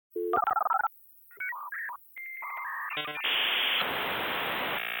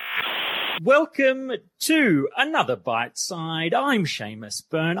Welcome to another Bite Side. I'm Seamus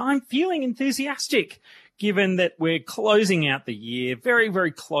Byrne. I'm feeling enthusiastic given that we're closing out the year. Very,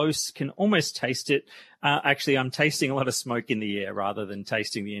 very close. Can almost taste it. Actually, I'm tasting a lot of smoke in the air rather than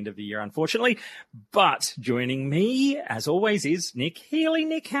tasting the end of the year, unfortunately. But joining me, as always, is Nick Healy.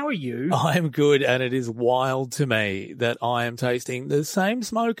 Nick, how are you? I'm good, and it is wild to me that I am tasting the same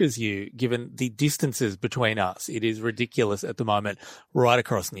smoke as you, given the distances between us. It is ridiculous at the moment, right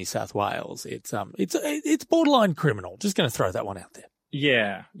across New South Wales. It's borderline criminal. Just going to throw that one out there.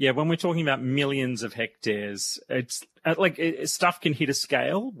 Yeah. When we're talking about millions of hectares, it's stuff can hit a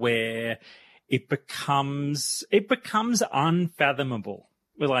scale where it becomes unfathomable.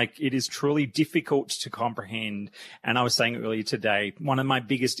 Like, it is truly difficult to comprehend. And I was saying earlier today, one of my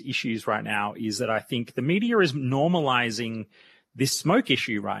biggest issues right now is that I think the media is normalizing this smoke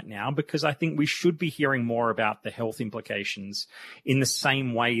issue right now, because I think we should be hearing more about the health implications in the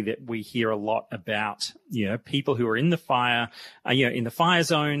same way that we hear a lot about, people who are in the fire, in the fire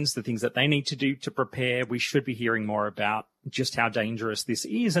zones, the things that they need to do to prepare. We should be hearing more about just how dangerous this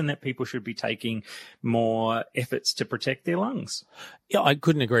is, and that people should be taking more efforts to protect their lungs. Yeah, I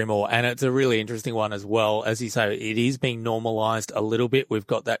couldn't agree more. And it's a really interesting one as well. As you say, it is being normalized a little bit. We've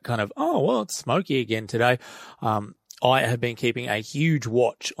got that kind of, it's smoky again today. I have been keeping a huge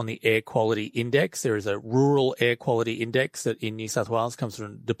watch on the air quality index. There is a rural air quality index that in New South Wales comes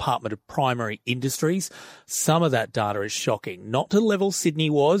from the Department of Primary Industries. Some of that data is shocking. Not to the level Sydney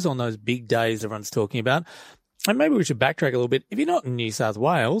was on those big days everyone's talking about. And maybe we should backtrack a little bit. If you're not in New South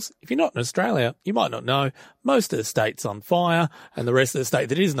Wales, if you're not in Australia, you might not know most of the state's on fire, and the rest of the state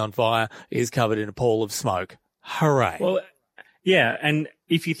that isn't on fire is covered in a pall of smoke. Hooray. Well, yeah, and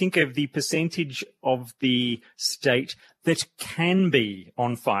if you think of the percentage of the state that can be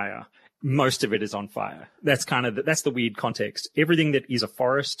on fire, most of it is on fire. That's that's the weird context. Everything that is a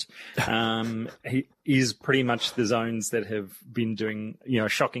forest is pretty much the zones that have been doing,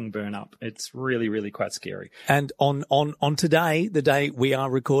 shocking burn up. It's really, really quite scary. And on today, the day we are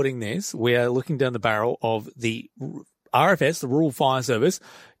recording this, we are looking down the barrel of the RFS, the Rural Fire Service,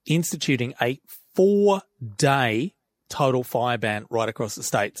 instituting a 4-day total fire ban right across the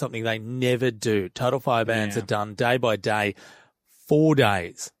state, something they never do. Total fire bans are done day by day, 4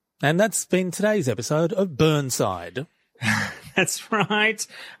 days. And that's been today's episode of Burnside. That's right.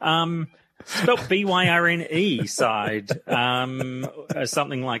 Spelled B-Y-R-N-E side,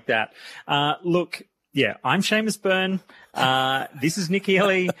 something like that. Look, I'm Seamus Byrne. This is Nick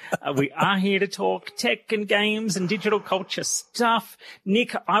Healy. We are here to talk tech and games and digital culture stuff.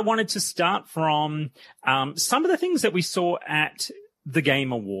 Nick, I wanted to start from some of the things that we saw at the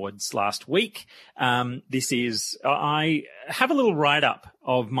Game Awards last week. I have a little write-up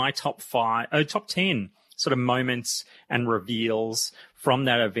of my top 10 sort of moments and reveals from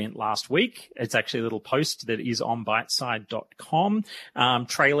that event last week. It's actually a little post that is on biteside.com,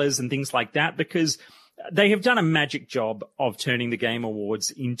 trailers and things like that, because they have done a magic job of turning the Game Awards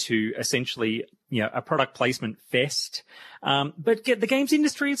into essentially, a product placement fest. But the games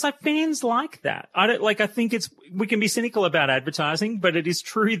industry, it's like fans like that. I think we can be cynical about advertising, but it is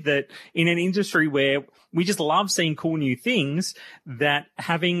true that in an industry where we just love seeing cool new things, that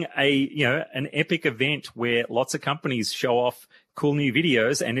having an epic event where lots of companies show off cool new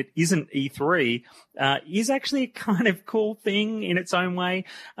videos and it isn't E3 is actually a kind of cool thing in its own way.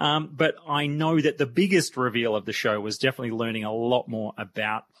 But I know that the biggest reveal of the show was definitely learning a lot more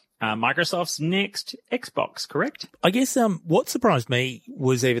about Microsoft's next Xbox, correct? I guess what surprised me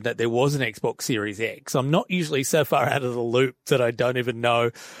was even that there was an Xbox Series X. I'm not usually so far out of the loop that I don't even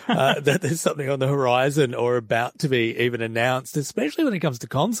know that there's something on the horizon or about to be even announced, especially when it comes to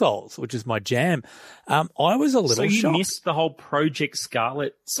consoles, which is my jam. I was a little shocked. So you missed the whole Project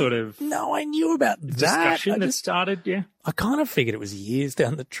Scarlet sort of... No, I knew about discussion that started, yeah. I kind of figured it was years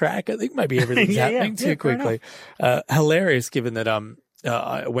down the track. I think maybe everything's happening too quickly. Hilarious, given that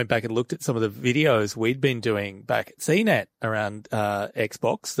I went back and looked at some of the videos we'd been doing back at CNET around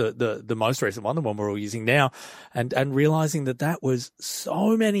Xbox, the most recent one, the one we're all using now, and realizing that was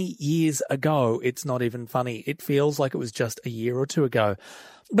so many years ago. It's not even funny. It feels like it was just a year or two ago.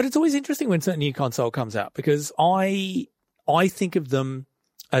 But it's always interesting when a new console comes out, because I think of them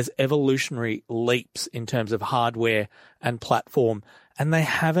as evolutionary leaps in terms of hardware and platform, and they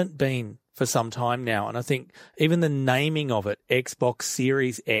haven't been for some time now. And I think even the naming of it, Xbox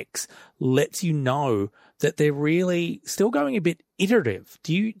Series X, lets you know that they're really still going a bit iterative.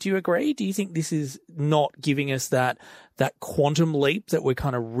 Do you agree? Do you think this is not giving us that quantum leap that we're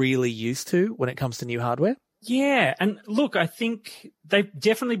kind of really used to when it comes to new hardware? Yeah. And look, I think they've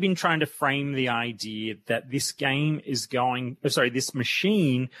definitely been trying to frame the idea that this this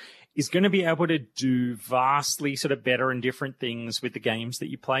machine is going to be able to do vastly sort of better and different things with the games that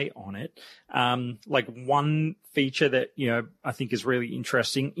you play on it. Like one feature that, I think is really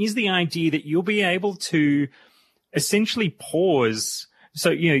interesting is the idea that you'll be able to essentially pause. So,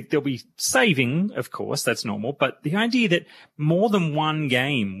 there'll be saving, of course, that's normal, but the idea that more than one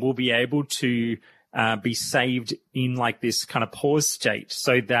game will be able to be saved in like this kind of pause state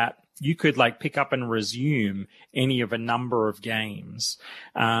so that you could like pick up and resume any of a number of games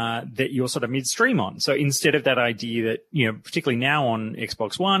that you're sort of midstream on. So instead of that idea that, particularly now on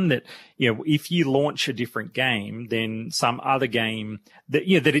Xbox One, that, if you launch a different game, then some other game that,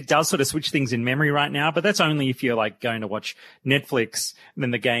 that it does sort of switch things in memory right now, but that's only if you're like going to watch Netflix, then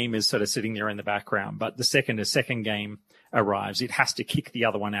the game is sort of sitting there in the background. But the second a second game arrives, it has to kick the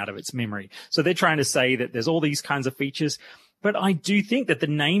other one out of its memory. So they're trying to say that there's all these kinds of features. But I do think that the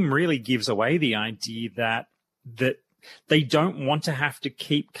name really gives away the idea that they don't want to have to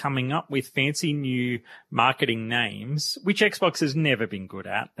keep coming up with fancy new marketing names, which Xbox has never been good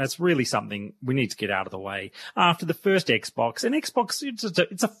at. That's really something we need to get out of the way. After the first Xbox, and Xbox,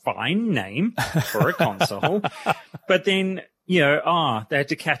 it's a fine name for a console. But then, they had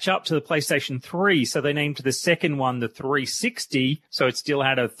to catch up to the PlayStation 3, so they named the second one the 360, so it still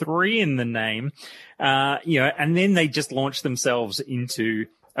had a 3 in the name. And then they just launched themselves into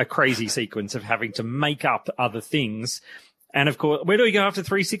a crazy sequence of having to make up other things. And of course, where do we go after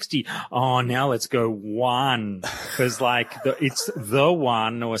 360? Oh, now let's go one, because like it's the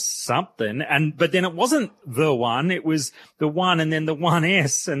one or something. But then it wasn't the one, it was the one and then the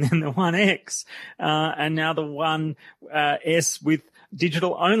 1S and then the 1X. And now the 1S with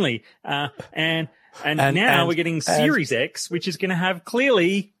digital only. And now we're getting Series X, which is going to have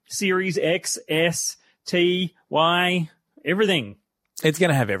clearly Series X, S, T, Y, everything. It's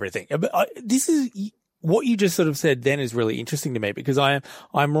going to have everything. But this is what you just sort of said then is really interesting to me, because I'm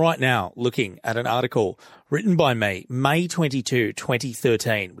right now looking at an article written by me, May 22,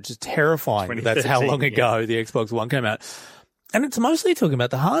 2013, which is terrifying. That's how long ago the Xbox One came out. And it's mostly talking about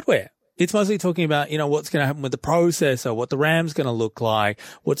the hardware. It's mostly talking about, what's going to happen with the processor, what the RAM's going to look like,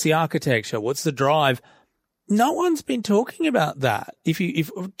 what's the architecture, what's the drive. No one's been talking about that.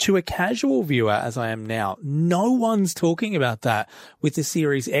 If to a casual viewer, as I am now, no one's talking about that with the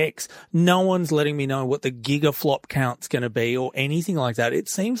Series X. No one's letting me know what the gigaflop count's going to be or anything like that. It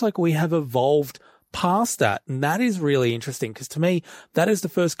seems like we have evolved past that. And that is really interesting, because to me, that is the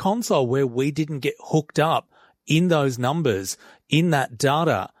first console where we didn't get hooked up in those numbers, in that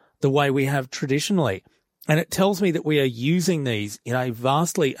data, the way we have traditionally. And it tells me that we are using these in a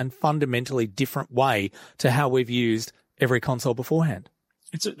vastly and fundamentally different way to how we've used every console beforehand.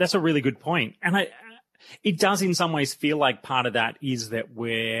 That's a really good point. And it does in some ways feel like part of that is that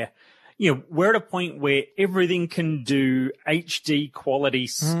we're at a point where everything can do HD quality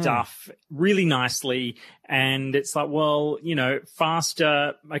stuff really nicely. And it's like, well,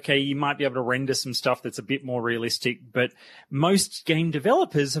 faster. Okay, you might be able to render some stuff that's a bit more realistic, but most game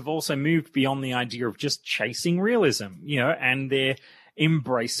developers have also moved beyond the idea of just chasing realism, and they're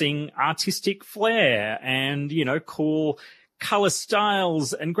embracing artistic flair and, cool color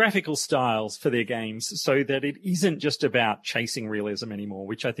styles and graphical styles for their games, so that it isn't just about chasing realism anymore,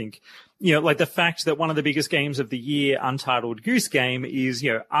 which I think, like the fact that one of the biggest games of the year, Untitled Goose Game, is,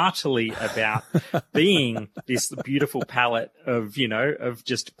 artily about being this beautiful palette of, of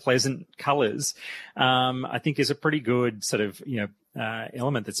just pleasant colors, I think is a pretty good sort of,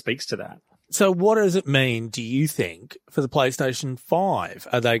 element that speaks to that. So what does it mean, do you think, for the PlayStation 5?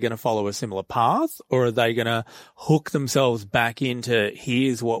 Are they going to follow a similar path, or are they going to hook themselves back into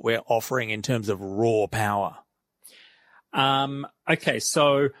here's what we're offering in terms of raw power? Okay,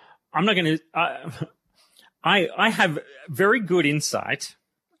 so I'm not going to I have very good insight.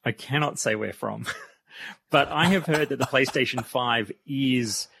 I cannot say where from, but I have heard that the PlayStation 5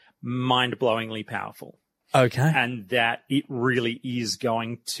 is mind-blowingly powerful. Okay. And that it really is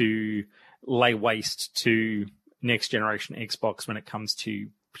going to lay waste to next generation Xbox when it comes to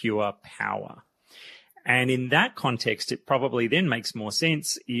pure power. And in that context, it probably then makes more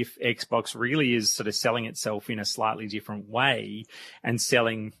sense if Xbox really is sort of selling itself in a slightly different way and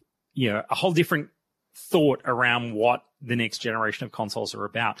selling, a whole different thought around what the next generation of consoles are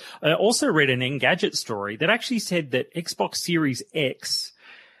about. I also read an Engadget story that actually said that Xbox Series X,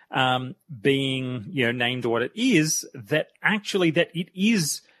 being, named what it is, that it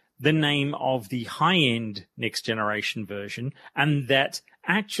is the name of the high-end next generation version, and that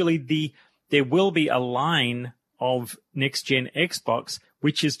actually there will be a line of next gen Xbox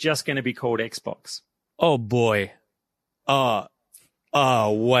which is just going to be called Xbox. Oh, boy. Oh,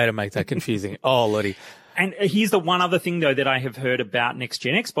 way to make that confusing. Oh, Lordy. And here's the one other thing, though, that I have heard about Next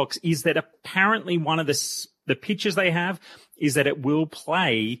Gen Xbox is that apparently one of the pitches they have is that it will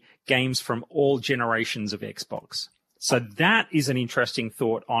play games from all generations of Xbox. So that is an interesting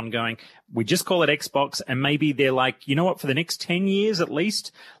thought ongoing. We just call it Xbox, and maybe they're like, you know what, for the next 10 years at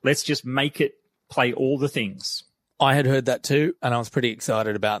least, let's just make it play all the things. I had heard that too, and I was pretty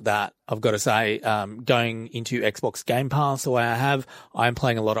excited about that. I've got to say, going into Xbox Game Pass the way I'm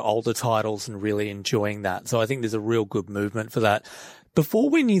playing a lot of older titles and really enjoying that. So I think there's a real good movement for that. Before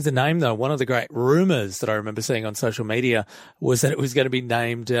we knew the name, though, one of the great rumors that I remember seeing on social media was that it was going to be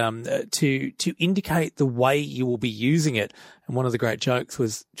named to indicate the way you will be using it. And one of the great jokes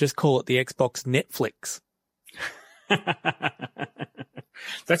was just call it the Xbox Netflix.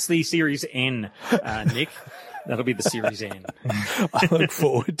 That's the Series N, Nick. That'll be the Series N. I look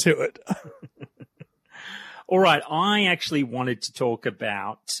forward to it. All right. I actually wanted to talk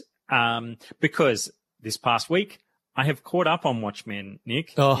about, because this past week, I have caught up on Watchmen,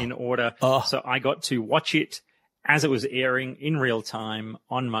 Nick, in order. So I got to watch it as it was airing in real time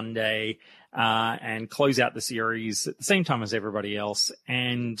on Monday, and close out the series at the same time as everybody else.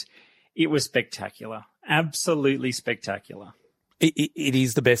 And it was spectacular. Absolutely spectacular. It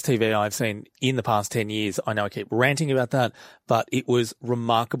is the best TV I've seen in the past 10 years. I know I keep ranting about that, but it was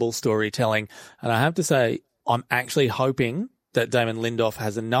remarkable storytelling. And I have to say, I'm actually hoping that Damon Lindelof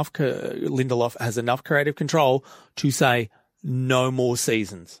has enough creative control to say no more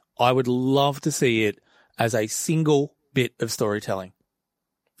seasons. I would love to see it as a single bit of storytelling.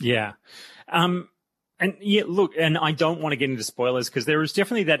 Yeah. And yeah, look, and I don't want to get into spoilers because there is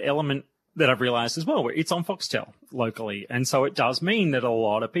definitely that element that I've realized as well, where it's on Foxtel locally. And so it does mean that a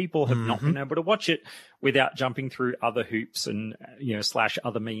lot of people have not been able to watch it without jumping through other hoops and, /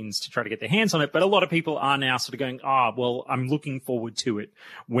 other means to try to get their hands on it. But a lot of people are now sort of going, well, I'm looking forward to it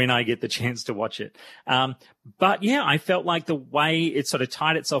when I get the chance to watch it. But yeah, I felt like the way it sort of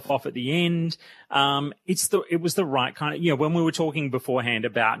tied itself off at the end, it was the right kind of, when we were talking beforehand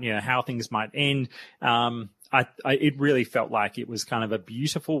about, how things might end, it really felt like it was kind of a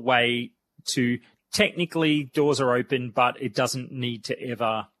beautiful way to technically doors are open, but it doesn't need to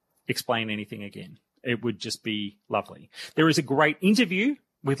ever explain anything again. It would just be lovely. There is a great interview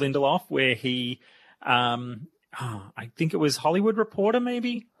with Lindelof where he, I think it was Hollywood Reporter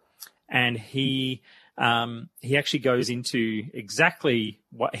maybe, and he actually goes into exactly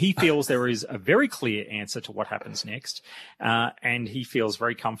what he feels there is a very clear answer to what happens next. And he feels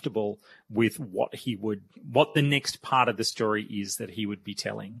very comfortable with what the next part of the story is that he would be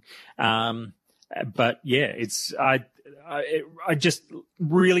telling. But yeah, I just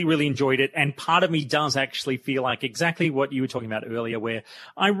really, really enjoyed it. And part of me does actually feel like exactly what you were talking about earlier, where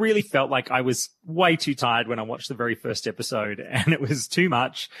I really felt like I was way too tired when I watched the very first episode and it was too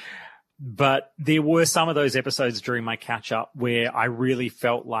much. But there were some of those episodes during my catch up where I really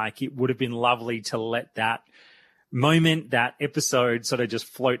felt like it would have been lovely to let that moment, that episode sort of just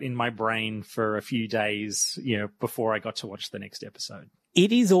float in my brain for a few days, before I got to watch the next episode.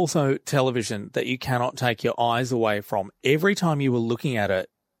 It is also television that you cannot take your eyes away from. Every time you were looking at it,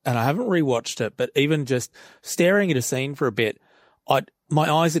 and I haven't rewatched it, but even just staring at a scene for a bit,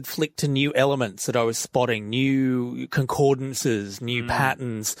 my eyes had flicked to new elements that I was spotting, new concordances, new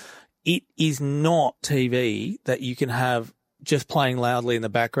patterns. It is not TV that you can have just playing loudly in the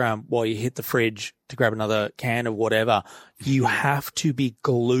background while you hit the fridge to grab another can of whatever. You have to be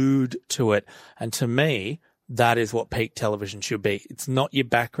glued to it. And to me, that is what peak television should be. It's not your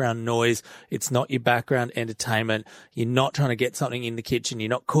background noise. It's not your background entertainment. You're not trying to get something in the kitchen. You're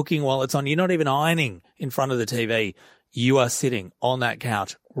not cooking while it's on. You're not even ironing in front of the TV. You are sitting on that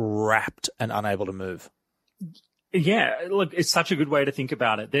couch, wrapped and unable to move. Yeah, look, it's such a good way to think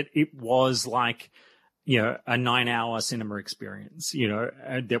about it, that it was like, a 9-hour cinema experience,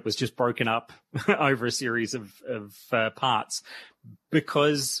 that was just broken up over a series of parts,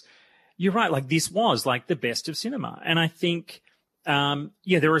 because you're right. Like, this was like the best of cinema. And I think,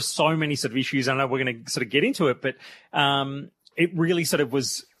 there are so many sort of issues. I know we're going to sort of get into it, but it really sort of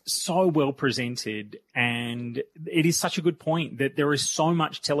was so well presented, and it is such a good point that there is so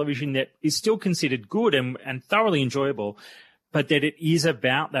much television that is still considered good and thoroughly enjoyable, but that it is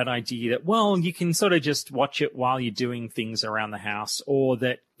about that idea that, well, you can sort of just watch it while you're doing things around the house, or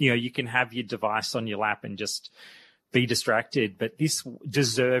that, you can have your device on your lap and just be distracted. But this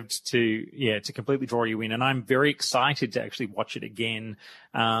deserved to completely draw you in. And I'm very excited to actually watch it again.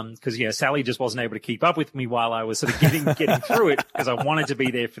 Cause Sally just wasn't able to keep up with me while I was sort of getting through it, because I wanted to be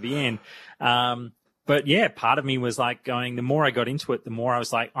there for the end. But yeah, part of me was like going, the more I got into it, the more I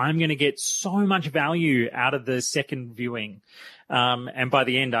was like, I'm going to get so much value out of the second viewing. And by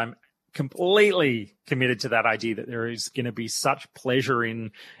the end, I'm completely committed to that idea that there is going to be such pleasure in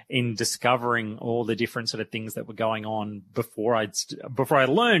discovering all the different sort of things that were going on before I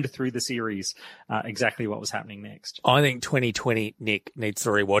learned through the series exactly what was happening next. I think 2020 Nick needs to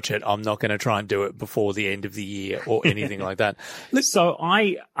rewatch it. I'm not going to try and do it before the end of the year or anything like that. So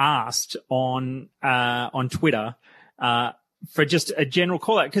I asked on Twitter for just a general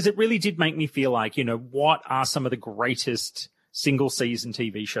call out, because it really did make me feel like, what are some of the greatest single season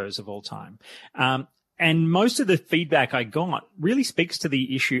TV shows of all time? And most of the feedback I got really speaks to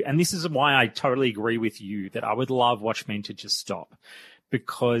the issue. And this is why I totally agree with you that I would love Watchmen to just stop,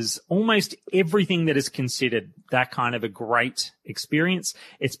 because almost everything that is considered that kind of a great experience,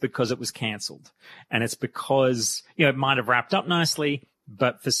 it's because it was cancelled. And it's because, it might have wrapped up nicely,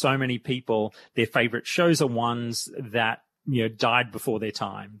 but for so many people, their favorite shows are ones that, died before their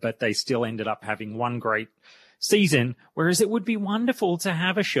time, but they still ended up having one great season, whereas it would be wonderful to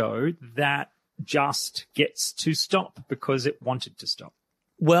have a show that just gets to stop because it wanted to stop.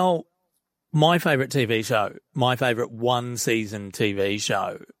 Well, my favorite TV show, my favorite one-season TV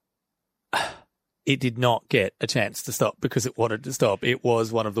show, it did not get a chance to stop because it wanted to stop. It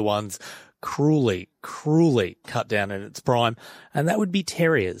was one of the ones cruelly cut down in its prime, and that would be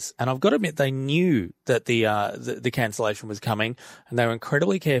Terriers. And I've got to admit, they knew that the cancellation was coming, and they were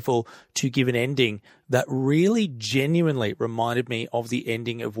incredibly careful to give an ending that really genuinely reminded me of the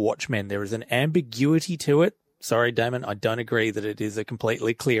ending of Watchmen. There is an ambiguity to it. Sorry, Damon, I don't agree that it is a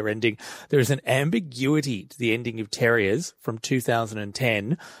completely clear ending. There is an ambiguity to the ending of Terriers from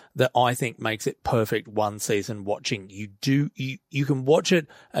 2010 that I think makes it perfect one season watching. You can watch it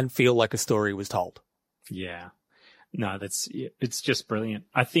and feel like a story was told. Yeah. No, it's just brilliant.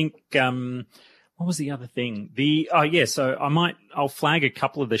 I think, what was the other thing? So I'll flag a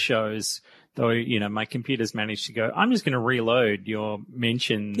couple of the shows, though, my computer's managed to go, I'm just going to reload your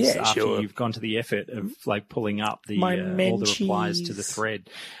mentions after you've gone to the effort of like pulling up all the replies to the thread.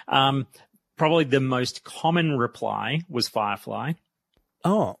 Probably the most common reply was Firefly.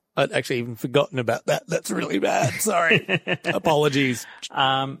 Oh, I'd actually even forgotten about that. That's really bad. Sorry. Apologies.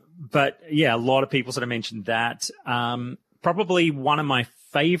 But yeah, a lot of people sort of mentioned that. Probably one of my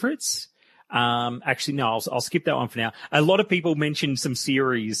favorites. Actually, no, I'll skip that one for now. A lot of people mentioned some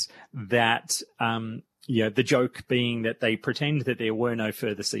series that, the joke being that they pretend that there were no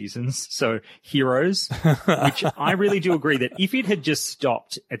further seasons. So Heroes, which I really do agree that if it had just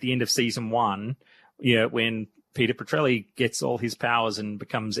stopped at the end of season 1, when Peter Petrelli gets all his powers and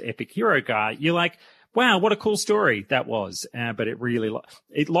becomes epic hero guy, you're like, wow, what a cool story that was. But it really,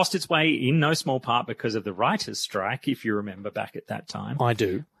 it lost its way in no small part because of the writer's strike, if you remember back at that time. I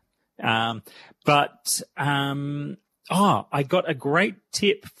do. I got a great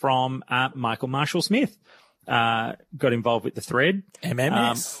tip from Michael Marshall Smith. Got involved with the thread.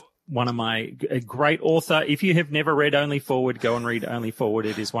 MMS. One of a great author. If you have never read Only Forward, go and read Only Forward.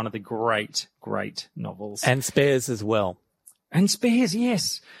 It is one of the great novels. And Spares as well. And Spares,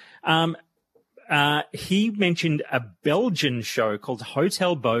 yes. He mentioned a Belgian show called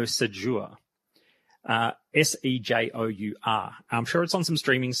Hotel Beau Séjour. Sejour. I'm sure it's on some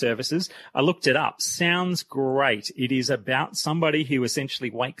streaming services. I looked it up. Sounds great. It is about somebody who essentially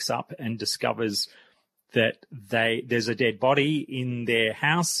wakes up and discovers that there's a dead body in their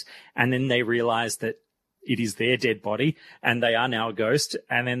house, and then they realize that it is their dead body and they are now a ghost,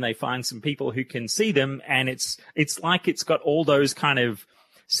 and then they find some people who can see them, and it's like it's got all those kind of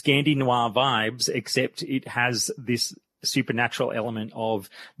Scandi noir vibes, except it has this supernatural element of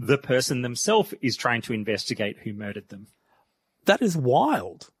the person themselves is trying to investigate who murdered them. That is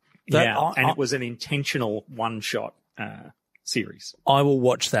wild. It was an intentional one-shot series. I will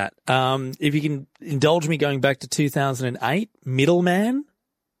watch that. If you can indulge me going back to 2008, Middleman.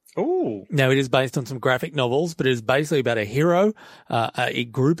 Oh. Now, it is based on some graphic novels, but it is basically about a hero, a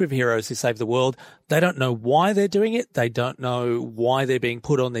group of heroes who save the world. They don't know why they're doing it. They don't know why they're being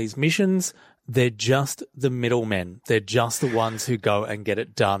put on these missions. They're just the middlemen. They're just the ones who go and get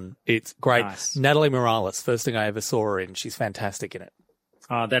it done. It's great. Nice. Natalie Morales, first thing I ever saw her in. She's fantastic in it.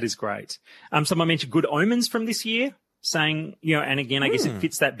 That is great. Someone mentioned Good Omens from this year, saying, and again, I guess it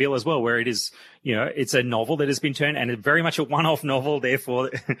fits that bill as well, where it is, it's a novel that has been turned, and it's very much a one-off novel.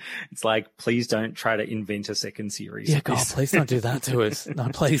 Therefore, it's like, please don't try to invent a second series. Yeah, God, please don't do that to us. No,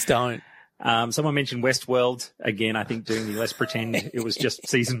 please don't. Someone mentioned Westworld. Again, I think doing the let's pretend it was just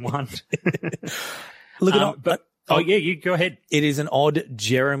season 1. Look at you go ahead. It is an odd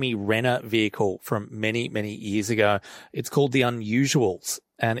Jeremy Renner vehicle from many, many years ago. It's called The Unusuals.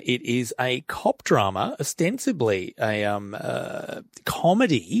 and it is a cop drama, ostensibly a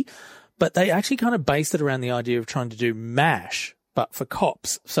comedy, but they actually kind of based it around the idea of trying to do MASH, but for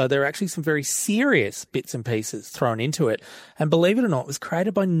cops. So there are actually some very serious bits and pieces thrown into it. And believe it or not, it was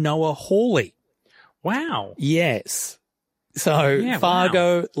created by Noah Hawley. Wow. Yes. So Yeah,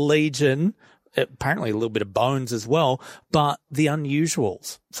 Fargo, Legion, apparently a little bit of Bones as well, but The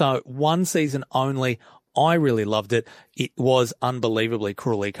Unusuals. So one season only. I really loved it. It was unbelievably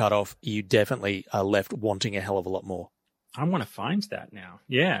cruelly cut off. You definitely are left wanting a hell of a lot more. I want to find that now.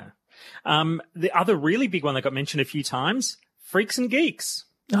 Yeah. The other really big one that got mentioned a few times, Freaks and Geeks.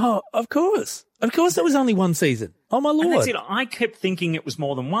 Oh, of course. Of course there was only one season. Oh, my Lord. And that's it. I kept thinking it was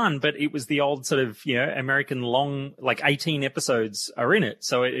more than one, but it was the old sort of, American long, like 18 episodes are in it.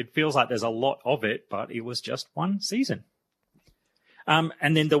 So it feels like there's a lot of it, but it was just one season.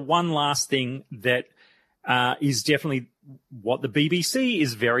 And then the one last thing that is definitely what the BBC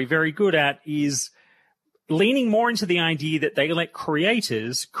is very, very good at is leaning more into the idea that they let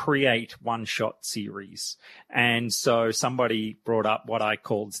creators create one-shot series. And so somebody brought up what I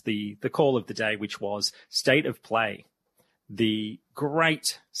called the call of the day, which was State of Play, the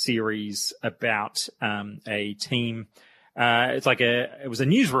great series about a team. It was a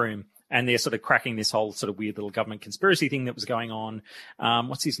newsroom, and they're sort of cracking this whole sort of weird little government conspiracy thing that was going on.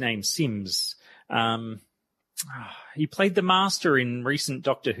 What's his name? Sims. He played the Master in recent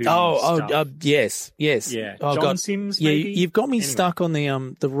Doctor Who. Yes. Yeah, John Sims. Yeah, maybe? you've got me stuck on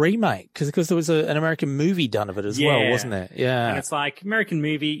the remake because there was an American movie done of it as well, wasn't there? Yeah, and it's like American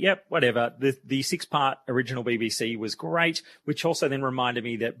movie. Yep, whatever. The 6-part original BBC was great, which also then reminded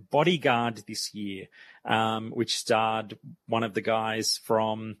me that Bodyguard this year, which starred one of the guys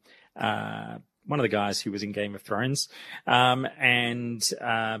from one of the guys who was in Game of Thrones,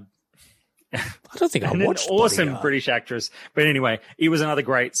 I don't think I watched an awesome Bodyguard. British actress. But anyway, it was another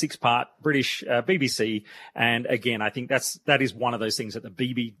great 6-part British BBC. And again, I think that is one of those things that the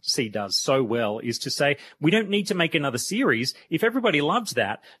BBC does so well, is to say, we don't need to make another series. If everybody loves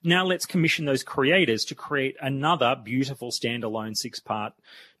that, now let's commission those creators to create another beautiful standalone 6-part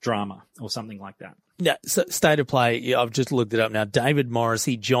drama or something like that. Yeah, so State of Play, I've just looked it up now. David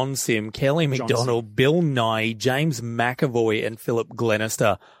Morrissey, John Sim, Kelly MacDonald, Bill Nighy, James McAvoy, and Philip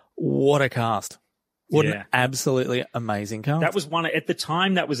Glenister. What a cast. What an absolutely amazing cast. That was one, at the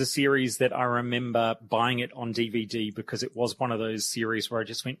time, that was a series that I remember buying it on DVD because it was one of those series where I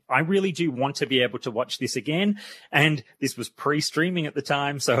just went, I really do want to be able to watch this again. And this was pre-streaming at the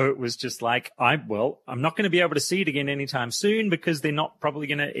time. So it was just like, I'm not going to be able to see it again anytime soon because they're not probably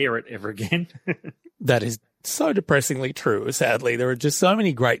going to air it ever again. That is so depressingly true, sadly. There are just so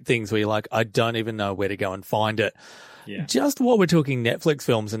many great things where you're like, I don't even know where to go and find it. Yeah. Just while we're talking Netflix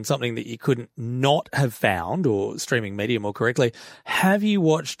films and something that you couldn't not have found, or streaming media more correctly, have you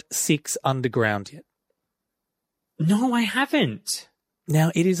watched Six Underground yet? No, I haven't.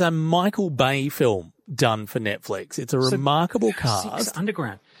 Now, it is a Michael Bay film done for Netflix. It's a remarkable cast. Six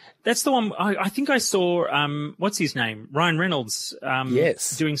Underground. That's the one I think I saw, what's his name? Ryan Reynolds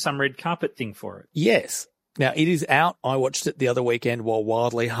yes. doing some red carpet thing for it. Yes. Now, it is out. I watched it the other weekend while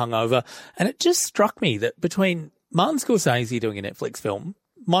wildly hungover, and it just struck me that between Martin Scorsese doing a Netflix film,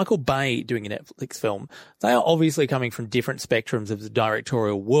 Michael Bay doing a Netflix film, they are obviously coming from different spectrums of the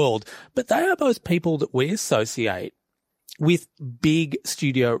directorial world, but they are both people that we associate with big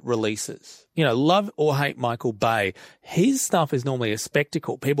studio releases. You know, love or hate Michael Bay, his stuff is normally a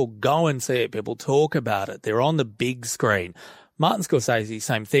spectacle. People go and see it. People talk about it. They're on the big screen. Martin Scorsese,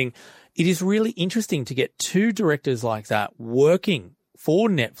 same thing. It is really interesting to get two directors like that working for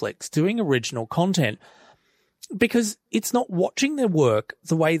Netflix, doing original content, because it's not watching their work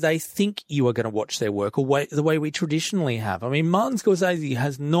the way they think you are going to watch their work, or the way we traditionally have. I mean, Martin Scorsese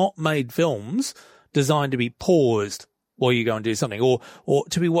has not made films designed to be paused while you go and do something, or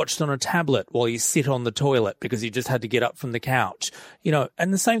to be watched on a tablet while you sit on the toilet because you just had to get up from the couch. You know,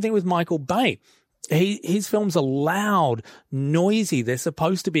 and the same thing with Michael Bay. His films are loud, noisy. They're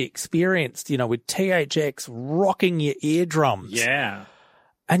supposed to be experienced, you know, with THX rocking your eardrums. Yeah.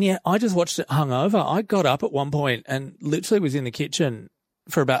 And yeah, I just watched it hungover. I got up at one point and literally was in the kitchen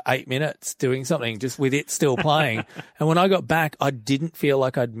for about 8 minutes doing something just with it still playing. And when I got back, I didn't feel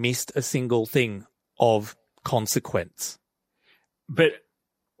like I'd missed a single thing of consequence. But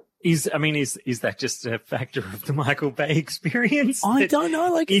is that just a factor of the Michael Bay experience? I don't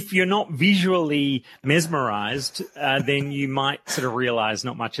know. Like, if you're not visually mesmerized, then you might sort of realize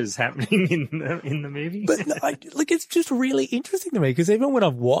not much is happening in the movie. But it's just really interesting to me because even when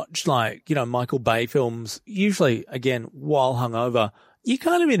I've watched Michael Bay films, usually again while hungover, you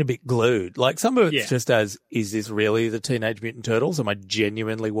kind of been a bit glued. Like some of it's just as, is this really the Teenage Mutant Turtles? Am I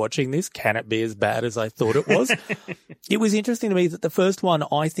genuinely watching this? Can it be as bad as I thought it was? It was interesting to me that the first one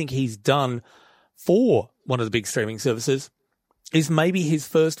I think he's done for one of the big streaming services is maybe his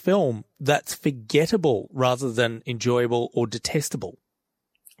first film that's forgettable rather than enjoyable or detestable.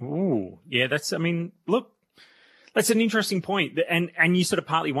 Ooh, yeah, that's an interesting point. And you sort of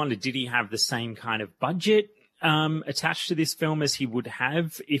partly wonder, did he have the same kind of budget attached to this film as he would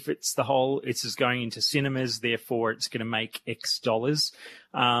have if it's just going into cinemas, therefore it's going to make X dollars.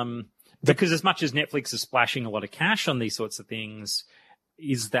 Because as much as Netflix is splashing a lot of cash on these sorts of things,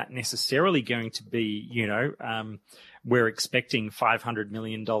 is that necessarily going to be, we're expecting $500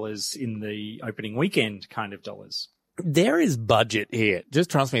 million in the opening weekend kind of dollars? There is budget here. Just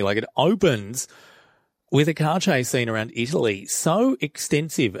trust me, like it opens with a car chase scene around Italy so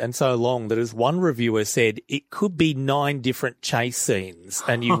extensive and so long that, as one reviewer said, it could be 9 different chase scenes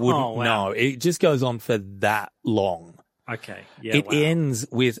and you wouldn't know. It just goes on for that long. Okay. Yeah. It ends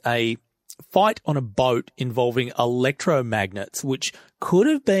with a fight on a boat involving electromagnets, which could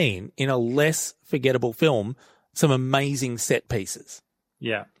have been, in a less forgettable film, some amazing set pieces.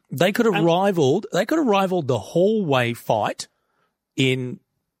 Yeah. They could have rivaled the hallway fight in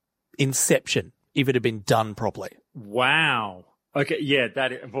Inception if it had been done properly. Wow. Okay. Yeah.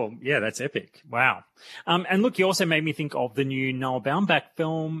 That's epic. Wow. And look, you also made me think of the new Noah Baumbach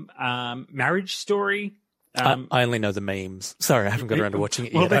film, Marriage Story. I only know the memes. Sorry, I haven't got around to watching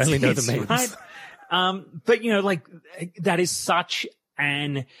it yet. I only know the memes. Right? But that is such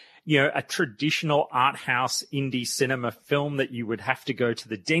a traditional art house indie cinema film that you would have to go to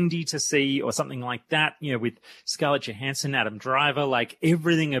the Dendy to see or something like that, with Scarlett Johansson, Adam Driver, like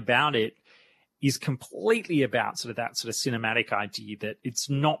everything about it is completely about that cinematic idea that it's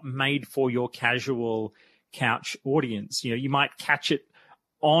not made for your casual couch audience. You might catch it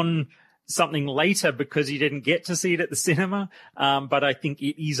on something later because you didn't get to see it at the cinema. But I think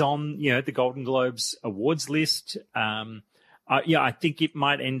it is on, the Golden Globes awards list. I think it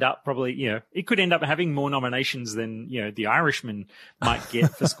might end up it could end up having more nominations than, The Irishman might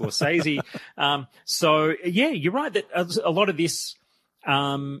get for Scorsese. So yeah, you're right that a lot of this,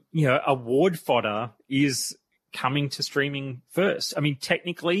 award fodder is coming to streaming first. I mean,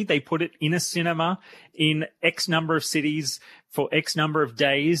 technically they put it in a cinema in X number of cities for X number of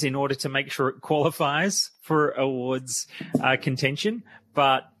days in order to make sure it qualifies for awards contention.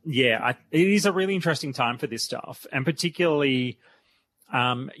 But yeah, it is a really interesting time for this stuff. And particularly,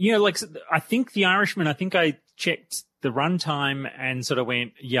 I think The Irishman, I checked the runtime and sort of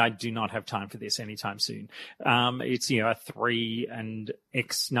went, I do not have time for this anytime soon. It's, a 3 and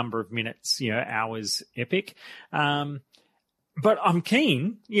X number of minutes, hours epic. But I'm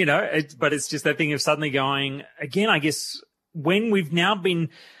keen, but it's just that thing of suddenly going, again, I guess when we've now been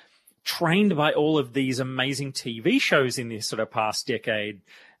trained by all of these amazing TV shows in this sort of past decade,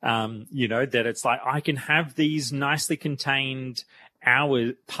 that it's like I can have these nicely contained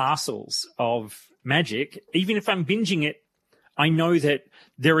hour parcels of magic. Even if I'm binging it, I know that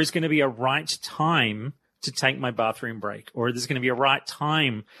there is going to be a right time to take my bathroom break, or there's going to be a right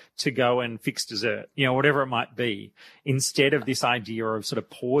time to go and fix dessert, whatever it might be, instead of this idea of sort of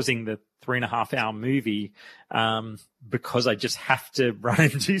pausing the 3.5 hour movie because I just have to run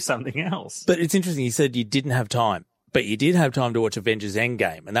and do something else. But it's interesting. You said you didn't have time, but you did have time to watch Avengers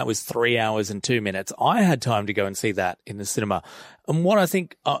Endgame, and that was 3 hours and 2 minutes. I had time to go and see that in the cinema. And what I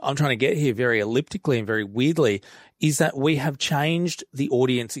think I'm trying to get here very elliptically and very weirdly is that we have changed the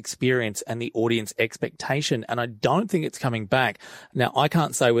audience experience and the audience expectation, and I don't think it's coming back. Now, I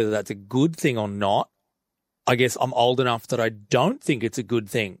can't say whether that's a good thing or not. I guess I'm old enough that I don't think it's a good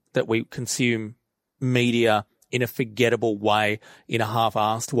thing that we consume media in a forgettable way, in a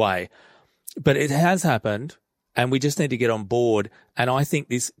half-assed way. But it has happened, and we just need to get on board. And I think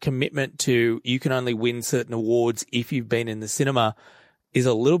this commitment to you can only win certain awards if you've been in the cinema is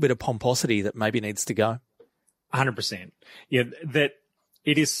a little bit of pomposity that maybe needs to go. 100%. Yeah, that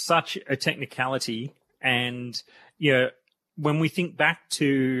it is such a technicality. And, when we think back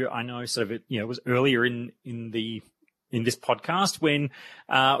to, I know sort of it was earlier in this podcast when,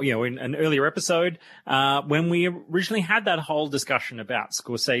 in an earlier episode, when we originally had that whole discussion about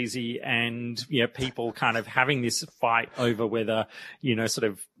Scorsese and, people kind of having this fight over whether,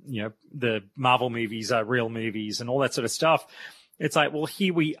 the Marvel movies are real movies and all that sort of stuff. It's like, well,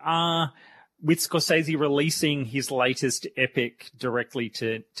 here we are with Scorsese releasing his latest epic directly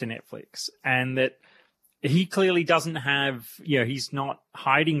to Netflix, and that he clearly doesn't have, he's not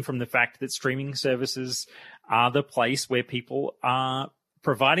hiding from the fact that streaming services are the place where people are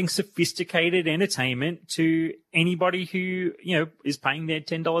providing sophisticated entertainment to anybody who, is paying their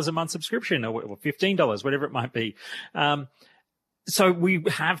 $10 a month subscription or $15, whatever it might be. So we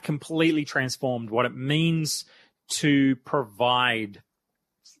have completely transformed what it means to provide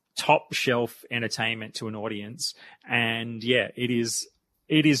top shelf entertainment to an audience. And it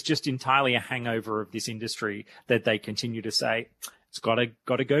is just entirely a hangover of this industry that they continue to say, it's got to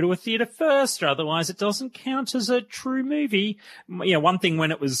go to a theater first, otherwise it doesn't count as a true movie. One thing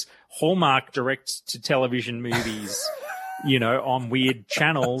when it was Hallmark direct to television movies, on weird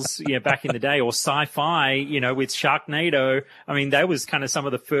channels, back in the day, or sci-fi, with Sharknado. I mean, that was kind of some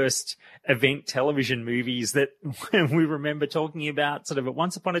of the first event television movies that we remember talking about sort of at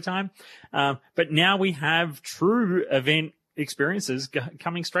once upon a time. But now we have true event experiences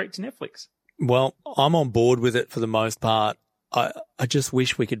coming straight to Netflix. Well, I'm on board with it for the most part. I just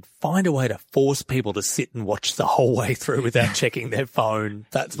wish we could find a way to force people to sit and watch the whole way through without checking their phone.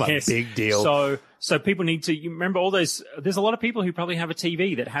 That's my big deal. So people need to, you remember all those, there's a lot of people who probably have a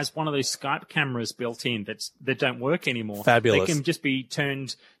TV that has one of those Skype cameras built in that don't work anymore. Fabulous. They can just be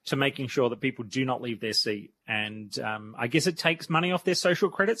turned to making sure that people do not leave their seat. And I guess it takes money off their social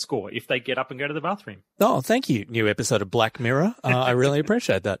credit score if they get up and go to the bathroom. Oh, thank you. New episode of Black Mirror. I really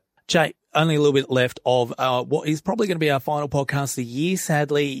appreciate that. Jay, only a little bit left of what is probably going to be our final podcast of the year.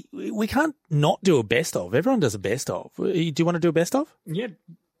 Sadly, we can't not do a best of. Everyone does a best of. Do you want to do a best of? Yeah,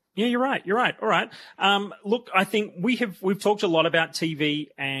 you're right. All right. Look, I think we've talked a lot about TV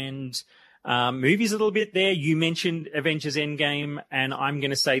and movies a little bit there. You mentioned Avengers Endgame, and I'm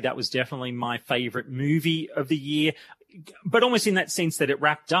going to say that was definitely my favorite movie of the year. But almost in that sense that it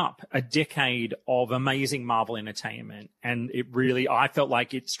wrapped up a decade of amazing Marvel entertainment. And I felt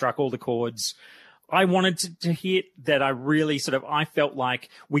like it struck all the chords I wanted to hit, that I felt like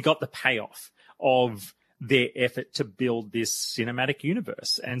we got the payoff of their effort to build this cinematic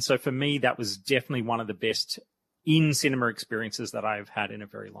universe. And so for me, that was definitely one of the best in-cinema experiences that I've had in a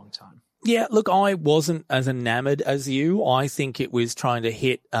very long time. Yeah, look, I wasn't as enamored as you. I think it was trying to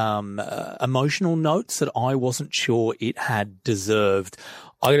hit emotional notes that I wasn't sure it had deserved.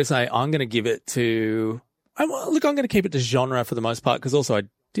 I got to say, I'm going to give it to I'm going to keep it to genre for the most part, because also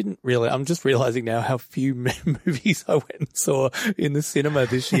I'm just realizing now how few movies I went and saw in the cinema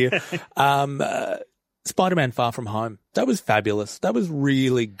this year. Spider-Man Far From Home. That was fabulous. That was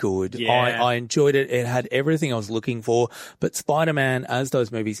really good. Yeah. I enjoyed it. It had everything I was looking for. But Spider-Man, as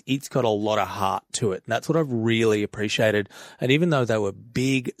those movies, it's got a lot of heart to it. And that's what I've really appreciated. And even though they were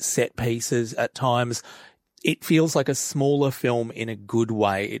big set pieces at times, it feels like a smaller film in a good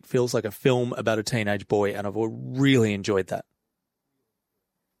way. It feels like a film about a teenage boy, and I've really enjoyed that.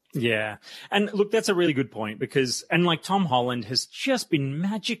 Yeah. And look, that's a really good point, because, and like Tom Holland has just been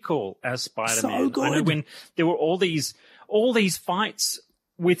magical as Spider-Man. So good. I know when there were all these fights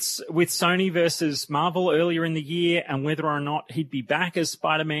with Sony versus Marvel earlier in the year, and whether or not he'd be back as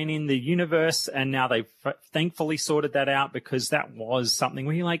Spider-Man in the universe. And now they've thankfully sorted that out, because that was something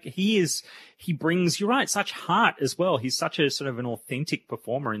where he brings, you're right, such heart as well. He's such a sort of an authentic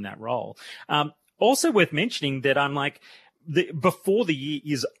performer in that role. Also worth mentioning that I'm like, before the year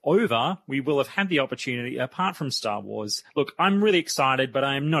is over, we will have had the opportunity, apart from Star Wars. Look, I'm really excited, but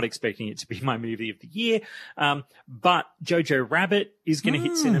I am not expecting it to be my movie of the year. But Jojo Rabbit is going to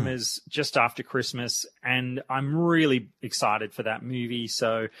hit cinemas just after Christmas, and I'm really excited for that movie.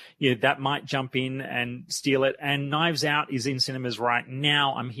 So, yeah, that might jump in and steal it. And Knives Out is in cinemas right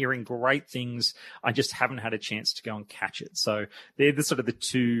now. I'm hearing great things. I just haven't had a chance to go and catch it. So they're the sort of the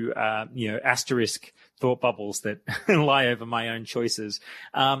two, asterisk thought bubbles that lie over my own choices.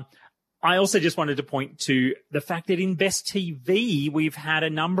 I also just wanted to point to the fact that in Best TV, we've had a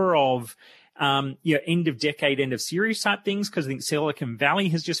number of, end of decade, end of series type things, because I think Silicon Valley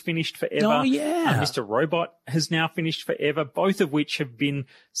has just finished forever. Oh, yeah. Mr. Robot has now finished forever, both of which have been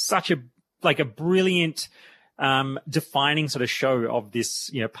such a brilliant, defining sort of show of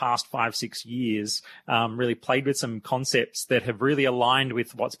this, past 5-6 years, really played with some concepts that have really aligned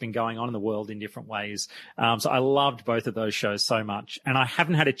with what's been going on in the world in different ways. So I loved both of those shows so much, and I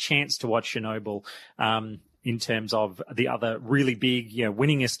haven't had a chance to watch Chernobyl, in terms of the other really big,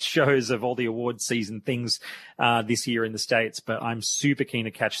 winningest shows of all the award season things, this year in the States. But I'm super keen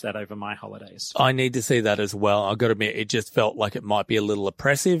to catch that over my holidays. I need to see that as well. I've got to admit, it just felt like it might be a little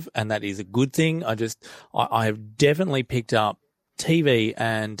oppressive, and that is a good thing. I have definitely picked up TV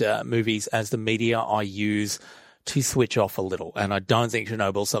and movies as the media I use to switch off a little. And I don't think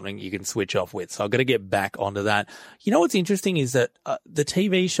Chernobyl is something you can switch off with. So I've got to get back onto that. You know, what's interesting is that the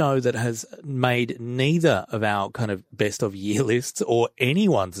TV show that has made neither of our kind of best of year lists, or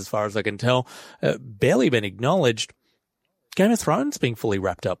anyone's, as far as I can tell, barely been acknowledged, Game of Thrones being fully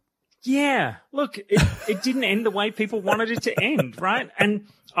wrapped up. Yeah, look, it didn't end the way people wanted it to end, right? And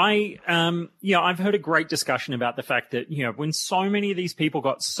I've heard a great discussion about the fact that, when so many of these people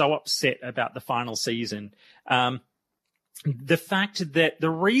got so upset about the final season, the fact that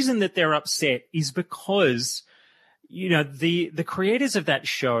the reason that they're upset is because, the creators of that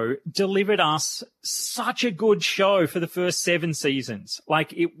show delivered us such a good show for the first 7 seasons.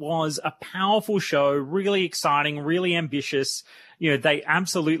 Like, it was a powerful show, really exciting, really ambitious. They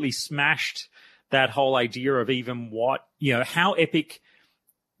absolutely smashed that whole idea of even how epic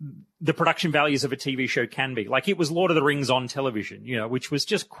the production values of a TV show can be. Like, it was Lord of the Rings on television, which was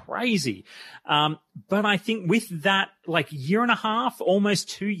just crazy. But I think with that, year and a half, almost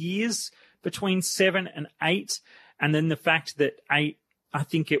 2 years between 7 and 8, and then the fact that 8, I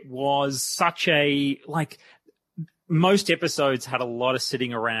think it was such a, most episodes had a lot of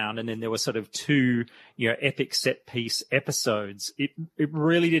sitting around, and then there were sort of 2, epic set piece episodes. It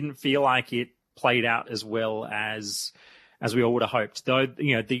really didn't feel like it played out as well as we all would have hoped. Though,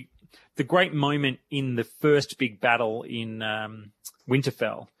 the great moment in the first big battle in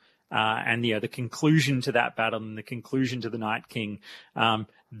Winterfell, and the conclusion to that battle and the conclusion to the Night King,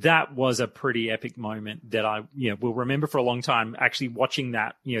 that was a pretty epic moment that I will remember for a long time. Actually watching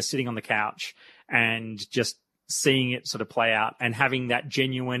that, sitting on the couch and just seeing it sort of play out and having that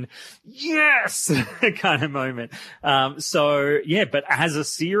genuine yes kind of moment. But as a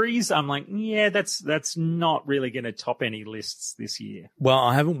series, I'm like, that's not really going to top any lists this year. Well,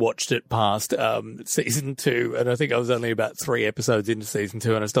 I haven't watched it past season 2, and I think I was only about 3 episodes into season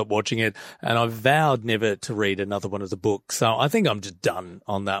 2 and I stopped watching it, and I vowed never to read another one of the books. So I think I'm just done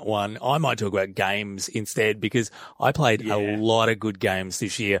on that one. I might talk about games instead, because I played a lot of good games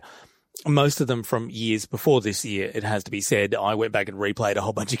this year. Most of them from years before this year, it has to be said. I went back and replayed a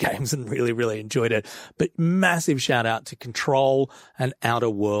whole bunch of games and really, really enjoyed it. But massive shout out to Control and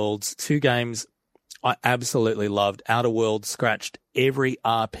Outer Worlds, 2 games I absolutely loved. Outer Worlds scratched every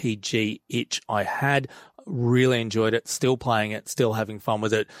RPG itch I had. Really enjoyed it. Still playing it. Still having fun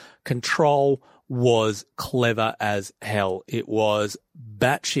with it. Control was clever as hell. It was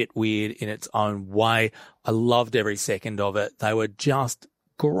batshit weird in its own way. I loved every second of it. They were just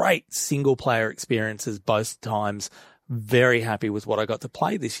great single-player experiences both times. Very happy with what I got to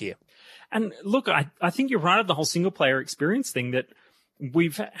play this year. And look, I think you're right of the whole single-player experience thing, that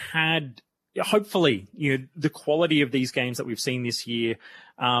we've had, hopefully, the quality of these games that we've seen this year.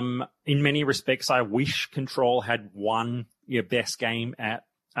 In many respects, I wish Control had won best game at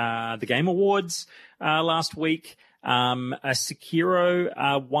the Game Awards last week. Sekiro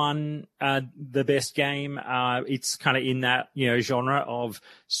won the best game. It's kind of in that genre of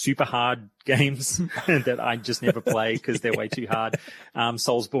super hard games that I just never play because they're way too hard.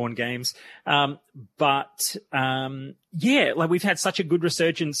 Soulsborne games. We've had such a good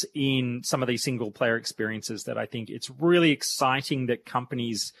resurgence in some of these single player experiences that I think it's really exciting that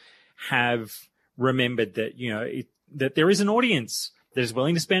companies have remembered that that there is an audience that is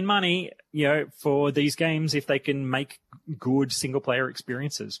willing to spend money, for these games if they can make good single-player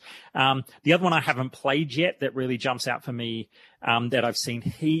experiences. The other one I haven't played yet that really jumps out for me, that I've seen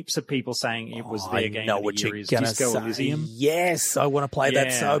heaps of people saying it was their game of the year, is Disco Elysium. Yes, I want to play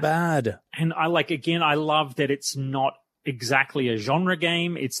that so bad. And I love that it's not exactly a genre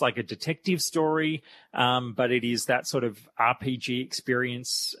game. It's like a detective story, but it is that sort of RPG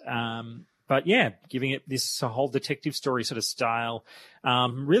experience. But yeah, giving it this whole detective story sort of style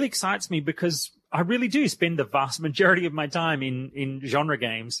really excites me, because I really do spend the vast majority of my time in genre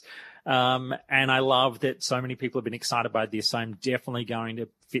games. And I love that so many people have been excited by this. So I'm definitely going to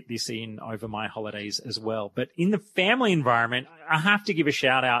fit this in over my holidays as well. But in the family environment, I have to give a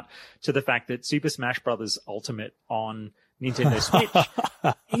shout out to the fact that Super Smash Bros. Ultimate on Nintendo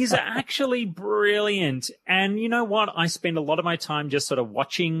Switch is actually brilliant. And you know what? I spend a lot of my time just sort of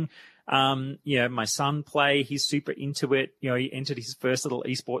watching my son play. He's super into it. He entered his first little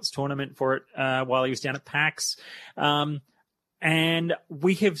esports tournament for it while he was down at PAX. And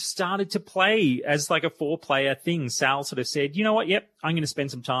we have started to play as like a 4-player thing. Sal sort of said, you know what? Yep, I'm going to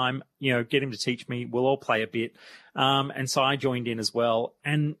spend some time, get him to teach me. We'll all play a bit. And so I joined in as well.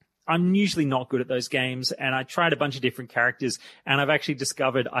 And I'm usually not good at those games, and I tried a bunch of different characters, and I've actually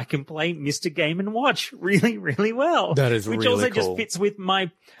discovered I can play Mr. Game & Watch really, really well. That is really cool. Which also just fits with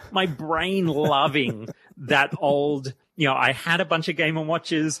my brain loving that old, I had a bunch of Game &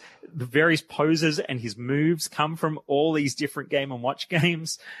 Watches. The various poses and his moves come from all these different Game & Watch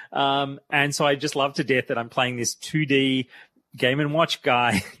games. And so I just love to death that I'm playing this 2D Game & Watch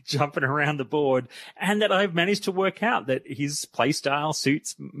guy jumping around the board, and that I've managed to work out that his play style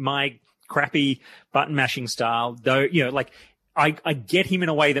suits my crappy button mashing style, though, you know, like I get him in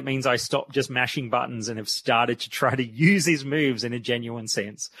a way that means I stop just mashing buttons and have started to try to use his moves in a genuine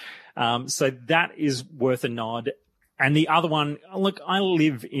sense. So that is worth a nod. And the other one, look, I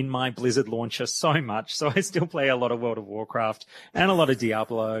live in my Blizzard launcher so much, so I still play a lot of World of Warcraft and a lot of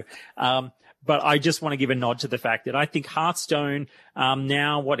Diablo. But I just want to give a nod to the fact that I think Hearthstone,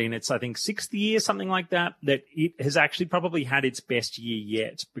 now in its, I think, 6th year, something like that it has actually probably had its best year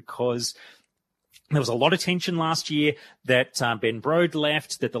yet, because there was a lot of tension last year that Ben Brode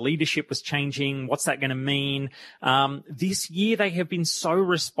left, that the leadership was changing. What's that going to mean? This year, they have been so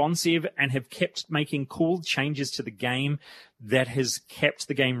responsive and have kept making cool changes to the game that has kept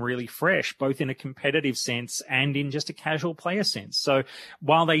the game really fresh, both in a competitive sense and in just a casual player sense. So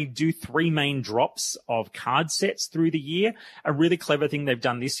while they do 3 main drops of card sets through the year, a really clever thing they've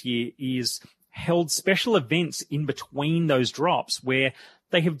done this year is held special events in between those drops where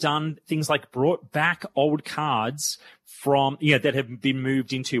they have done things like brought back old cards from, that have been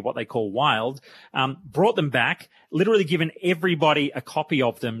moved into what they call wild, brought them back, literally given everybody a copy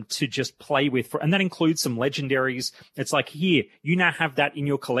of them to just play with. And that includes some legendaries. It's like, here, you now have that in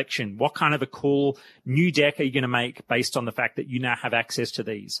your collection. What kind of a cool new deck are you going to make based on the fact that you now have access to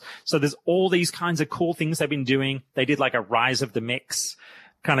these? So there's all these kinds of cool things they've been doing. They did like a Rise of the Mechs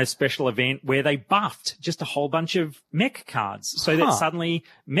kind of special event where they buffed just a whole bunch of mech cards so that suddenly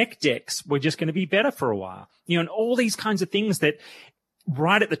mech decks were just going to be better for a while. And all these kinds of things that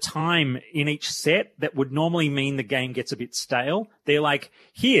right at the time in each set that would normally mean the game gets a bit stale. They're like,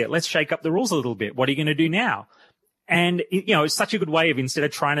 here, let's shake up the rules a little bit. What are you going to do now? And, it's such a good way of, instead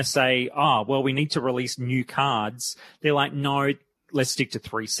of trying to say, we need to release new cards, they're like, no, let's stick to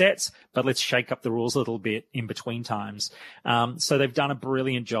 3 sets, but let's shake up the rules a little bit in between times. So they've done a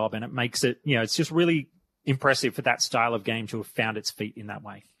brilliant job, and it makes it, it's just really impressive for that style of game to have found its feet in that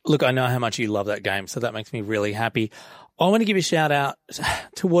way. Look, I know how much you love that game, so that makes me really happy. I want to give a shout out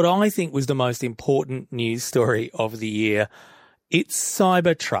to what I think was the most important news story of the year. It's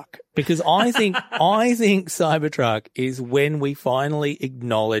Cybertruck, because I think Cybertruck is when we finally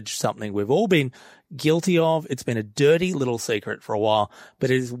acknowledge something we've all been guilty of. It's been a dirty little secret for a while,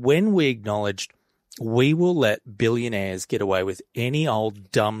 but it is when we acknowledged we will let billionaires get away with any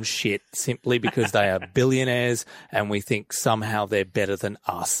old dumb shit simply because they are billionaires and we think somehow they're better than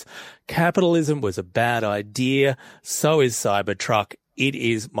us. Capitalism was a bad idea. So is Cybertruck. It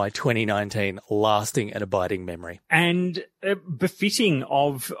is my 2019 lasting and abiding memory. And befitting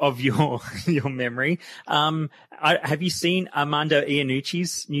of your memory, have you seen Armando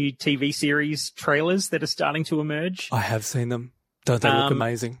Iannucci's new TV series trailers that are starting to emerge? I have seen them. Don't they look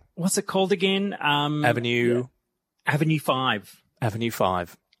amazing? What's it called again? Avenue 5. Avenue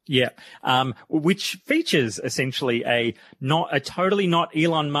 5. Yeah. Which features essentially a totally not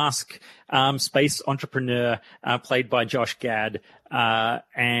Elon Musk, space entrepreneur, played by Josh Gad.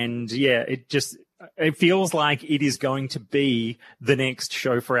 And yeah, it feels like it is going to be the next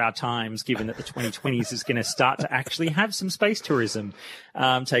show for our times, given that the 2020s is going to start to actually have some space tourism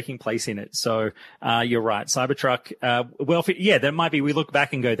taking place in it. So you're right, Cybertruck. That might be. We look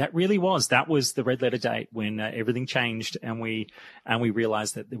back and go, that was the red letter date when everything changed, and we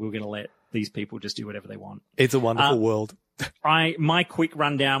realized that we were going to let these people just do whatever they want. It's a wonderful world. My quick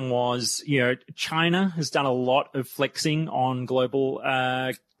rundown was, China has done a lot of flexing on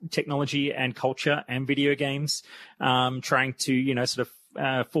global technology and culture and video games, trying to,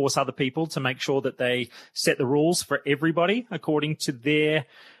 force other people to make sure that they set the rules for everybody according to their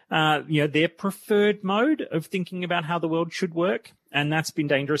preferred mode of thinking about how the world should work. And that's been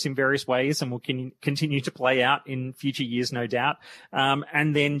dangerous in various ways and will continue to play out in future years, no doubt.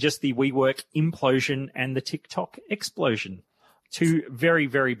 And then just the WeWork implosion and the TikTok explosion. 2 very,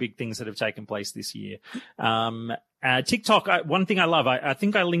 very big things that have taken place this year. TikTok, one thing I love, I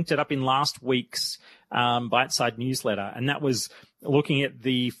think I linked it up in last week's Byteside newsletter, and that was looking at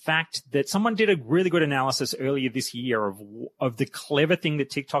the fact that someone did a really good analysis earlier this year of the clever thing that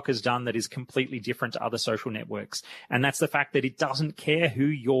TikTok has done that is completely different to other social networks. And that's the fact that it doesn't care who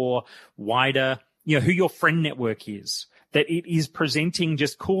your who your friend network is. That it is presenting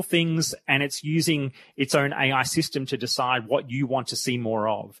just cool things, and it's using its own AI system to decide what you want to see more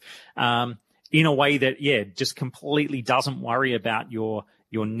of. In a way that, just completely doesn't worry about your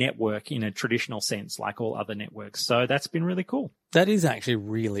network in a traditional sense, like all other networks. So that's been really cool. That is actually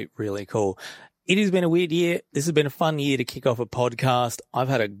really, really cool. It has been a weird year. This has been a fun year to kick off a podcast. I've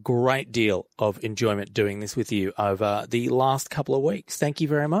had a great deal of enjoyment doing this with you over the last couple of weeks. Thank you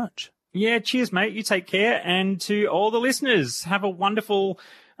very much. Yeah, cheers, mate. You take care. And to all the listeners, have a wonderful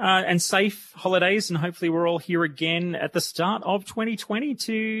and safe holidays. And hopefully we're all here again at the start of 2020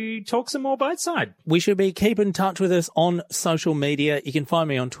 to talk some more Biteside. We should be keep in touch with us on social media. You can find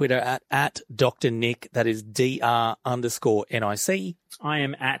me on Twitter at Dr. Nick. That is DR_NIC. I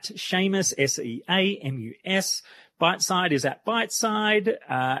am at Seamus, SEAMUS. Biteside is at Biteside,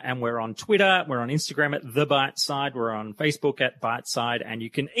 and we're on Twitter, we're on Instagram at The Biteside, we're on Facebook at Biteside, and you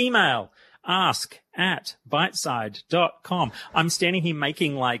can email ask@biteside.com. I'm standing here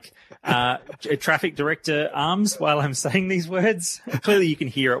making like traffic director arms while I'm saying these words. Clearly you can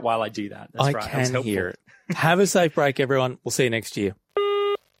hear it while I do that. That's right. I can hear it. Have a safe break, everyone. We'll see you next year.